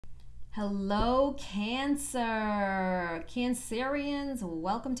Hello, Cancer. Cancerians,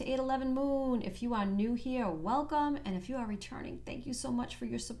 welcome to 811 Moon. If you are new here, welcome. And if you are returning, thank you so much for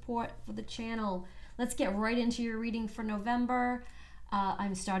your support for the channel. Let's get right into your reading for November.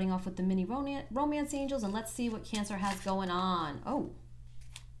 I'm starting off with the mini romance angels, and let's see what Cancer has going on. Oh.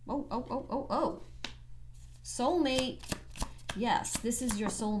 Soulmate. Yes, this is your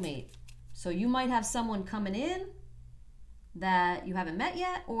soulmate. So you might have someone coming in that you haven't met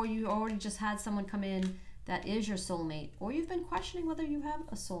yet, or you already just had someone come in that is your soulmate, or you've been questioning whether you have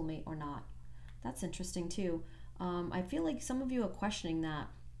a soulmate or not. That's interesting too. I feel like some of you are questioning that.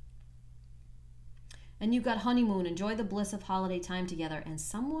 And you got honeymoon, enjoy the bliss of holiday time together. And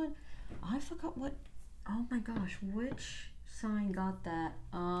someone, I forgot what, oh my gosh, which sign got that?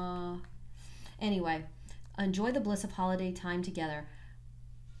 Anyway, enjoy the bliss of holiday time together.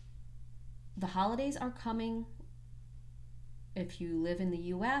 The holidays are coming. If you live in the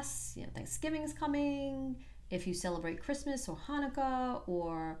US, Thanksgiving is coming. If you celebrate Christmas or Hanukkah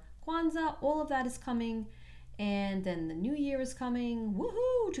or Kwanzaa, all of that is coming. And then the new year is coming.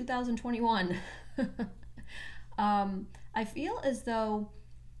 Woohoo, 2021. I feel as though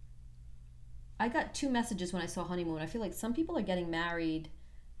I got two messages when I saw honeymoon. I feel like some people are getting married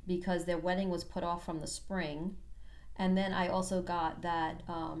because their wedding was put off from the spring. And then I also got that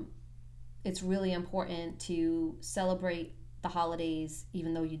it's really important to celebrate the holidays,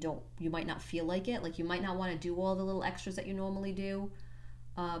 even though you might not feel like it. Like you might not want to do all the little extras that you normally do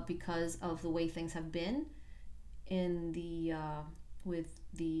because of the way things have been in the with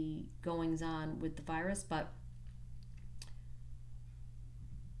the goings on with the virus.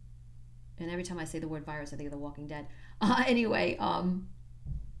 And every time I say the word virus, I think of The Walking Dead. Anyway,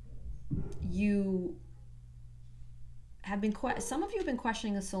 you have been some of you have been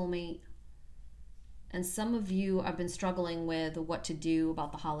questioning a soulmate. And some of you have been struggling with what to do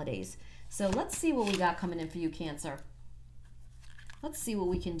about the holidays. So let's see what we got coming in for you, Cancer. Let's see what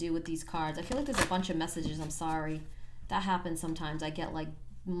we can do with these cards. I feel like there's a bunch of messages. I'm sorry. That happens sometimes. I get like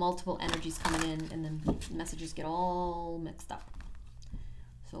multiple energies coming in and then messages get all mixed up.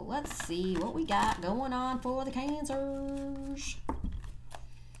 So let's see what we got going on for the Cancers.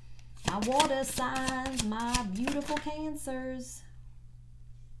 My water signs, my beautiful Cancers.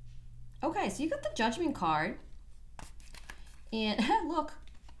 Okay, so you got the Judgment card. And look,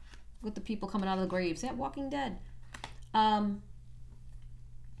 with the people coming out of the graves. Yeah, Walking Dead. Oh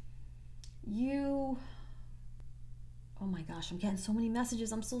my gosh, I'm getting so many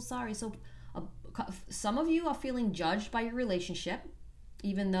messages. I'm so sorry. So some of you are feeling judged by your relationship,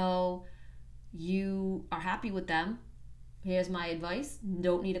 even though you are happy with them. Here's my advice.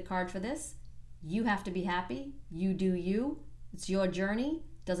 Don't need a card for this. You have to be happy. You do you. It's your journey.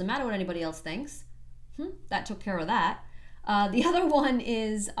 Doesn't matter what anybody else thinks. That took care of that. The other one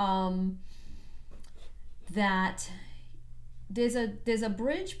is that there's a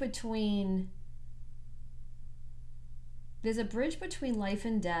bridge between life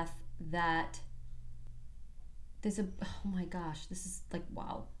and death. That oh my gosh, this is like,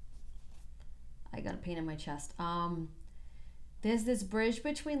 wow. I got a pain in my chest. There's this bridge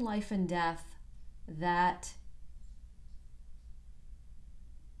between life and death that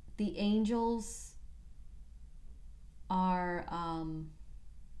the angels are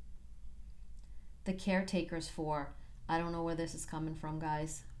the caretakers for. I don't know where this is coming from,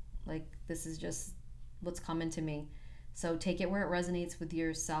 guys. Like, this is just what's coming to me. So take it where it resonates with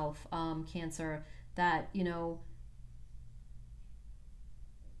yourself, Cancer, that,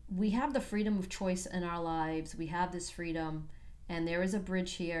 we have the freedom of choice in our lives. We have this freedom, and there is a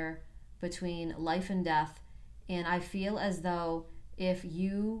bridge here between life and death. And I feel as though if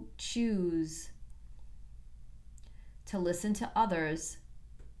you choose to listen to others,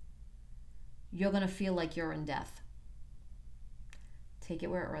 you're going to feel like you're in death. Take it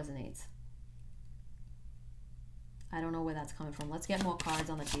where it resonates. I don't know where that's coming from. Let's get more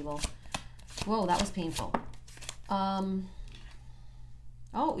cards on the table. Whoa, that was painful. Oh,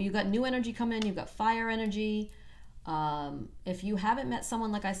 you got new energy coming in. You've got fire energy. If you haven't met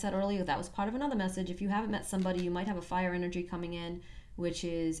someone, like I said earlier, that was part of another message. If you haven't met somebody, you might have a fire energy coming in, which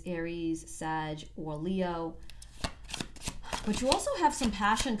is Aries, Sag, or Leo. But you also have some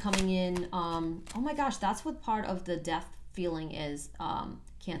passion coming in. Oh my gosh, that's what part of the death feeling is,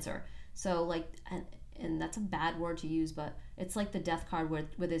 Cancer. So like, and that's a bad word to use, but it's like the death card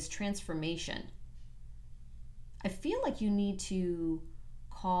with this transformation. I feel like you need to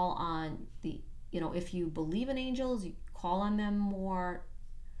call on if you believe in angels, you call on them more.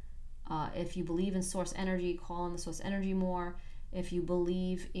 If you believe in source energy, call on the source energy more. If you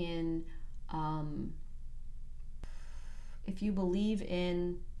believe in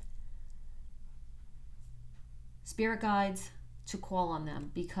spirit guides to call on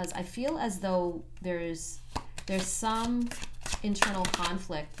them, because I feel as though there's some internal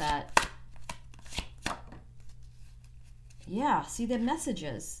conflict that, yeah, see, they're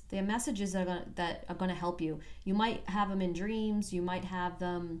messages. They're messages that are gonna help you. You might have them in dreams. You might have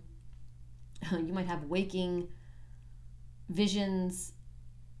them. You might have waking visions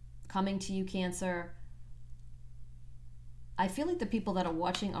coming to you, Cancer. I feel like the people that are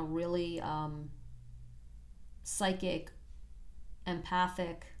watching are really psychic,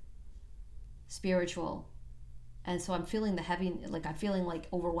 empathic, spiritual, and so I'm feeling the heavy, like I'm feeling like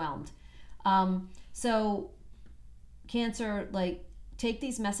overwhelmed. So Cancer, like, take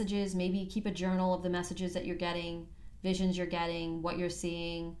these messages, maybe keep a journal of the messages that you're getting, visions you're getting, what you're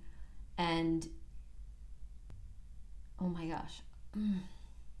seeing, and oh my gosh.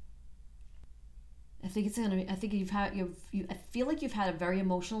 I think it's gonna be, I think I feel like you've had a very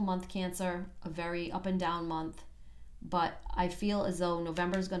emotional month, Cancer, a very up and down month, but I feel as though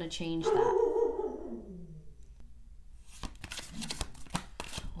November is gonna change that.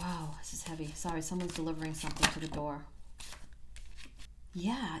 Wow, this is heavy. Sorry, someone's delivering something to the door.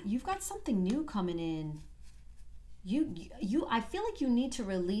 Yeah, you've got something new coming in. I feel like you need to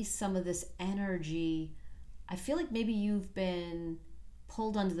release some of this energy. I feel like maybe you've been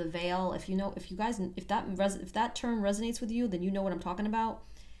pulled under the veil. If that term resonates with you, then you know what I'm talking about.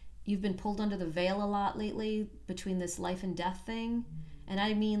 You've been pulled under the veil a lot lately between this life and death thing. And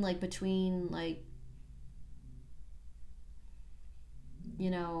I mean, like, between, like, you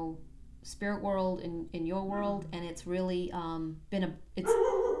know, spirit world and in your world, and it's really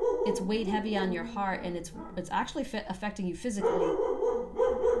it's weighed heavy on your heart, and it's actually affecting you physically.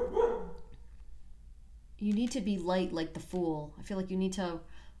 You need to be light like the Fool. I feel like you need to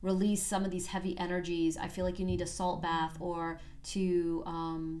release some of these heavy energies. I feel like you need a salt bath, or to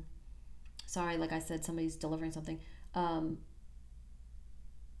sorry, like I said, somebody's delivering something. You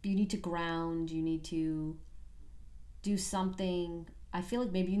need to ground. You need to do something. I feel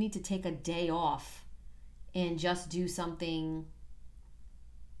like maybe you need to take a day off and just do something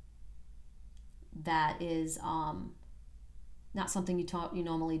that is not something you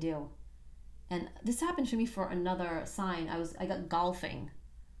normally do. And this happened to me for another sign. I got golfing.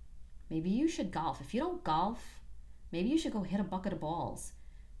 Maybe you should golf. If you don't golf, maybe you should go hit a bucket of balls.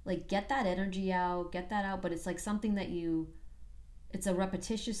 Like, get that energy out, get that out. But it's like something that it's a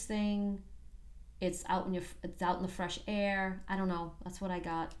repetitious thing. It's out in the fresh air. I don't know. That's what I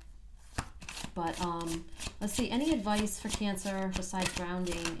got. But let's see. Any advice for Cancer besides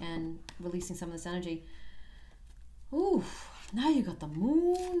grounding and releasing some of this energy? Ooh, now you got the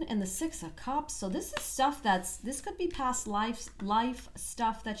Moon and the Six of Cups. So this is stuff this could be past life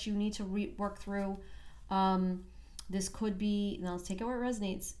stuff that you need to work through. This could be, now let's take it where it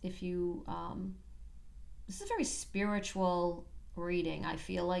resonates. If you, this is a very spiritual reading. I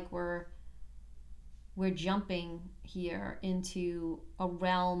feel like we're jumping here into a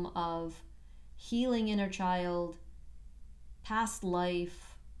realm of healing inner child, past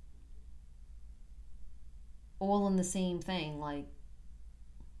life, all in the same thing. Like,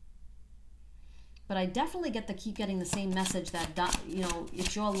 but I definitely keep getting the same message that, you know,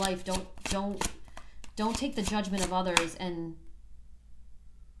 it's your life. Don't take the judgment of others, and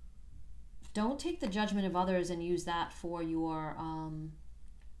don't take the judgment of others and use that for your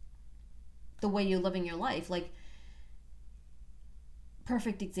the way you're living your life. Like,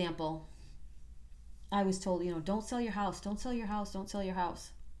 perfect example. I was told, you know, don't sell your house, don't sell your house, don't sell your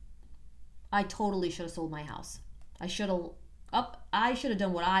house. I totally should have sold my house. I should have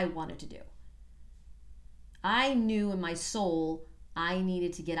done what I wanted to do. I knew in my soul I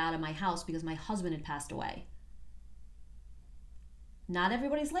needed to get out of my house because my husband had passed away. Not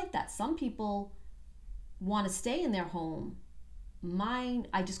everybody's like that. Some people want to stay in their home. Mine,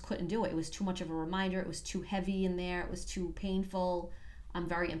 I just couldn't do it. It was too much of a reminder. It was too heavy in there. It was too painful. I'm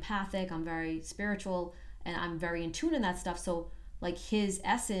very empathic. I'm very spiritual, and I'm very in tune in that stuff. So, like, his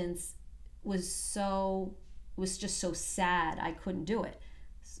essence was just so sad. I couldn't do it.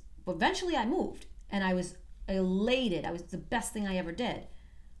 But eventually I moved, and I was elated. It was the best thing I ever did.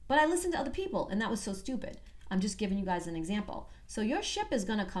 But I listened to other people, and that was so stupid. I'm just giving you guys an example. So your ship is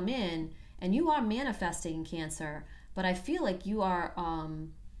going to come in, and you are manifesting, Cancer. But I feel like you are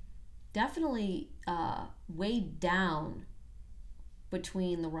definitely weighed down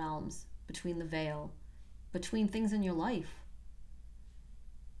between the realms, between the veil, between things in your life.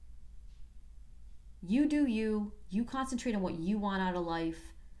 You do you. You concentrate on what you want out of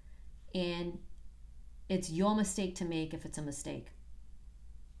life, and it's your mistake to make if it's a mistake.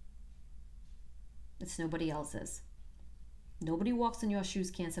 It's nobody else's. Nobody walks in your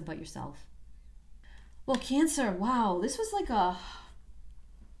shoes, Cancer, but yourself. Well, Cancer, wow, this was like a...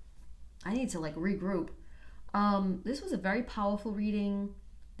 I need to like regroup. This was a very powerful reading.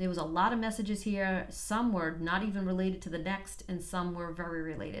 There was a lot of messages here. Some were not even related to the next, and some were very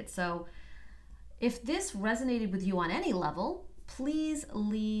related. So if this resonated with you on any level, please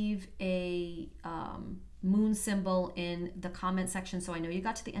leave a moon symbol in the comment section so I know you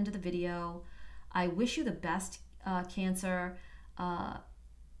got to the end of the video. I wish you the best, Cancer.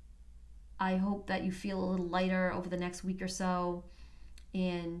 I hope that you feel a little lighter over the next week or so.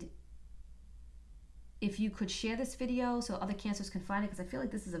 And if you could share this video so other Cancers can find it, because I feel like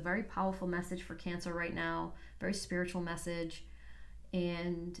this is a very powerful message for Cancer right now, very spiritual message.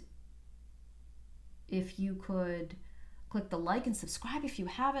 And if you could click the like and subscribe if you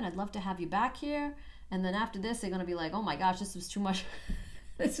haven't, I'd love to have you back here. And then after this, they're going to be like, oh my gosh, this was too much.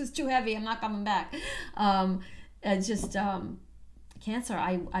 This was too heavy. I'm not coming back. It's just... Cancer,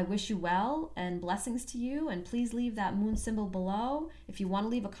 I wish you well and blessings to you, and please leave that moon symbol below. If you want to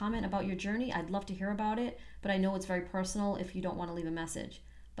leave a comment about your journey, I'd love to hear about it, but I know it's very personal if you don't want to leave a message.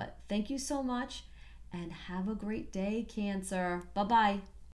 But thank you so much and have a great day, Cancer. Bye-bye.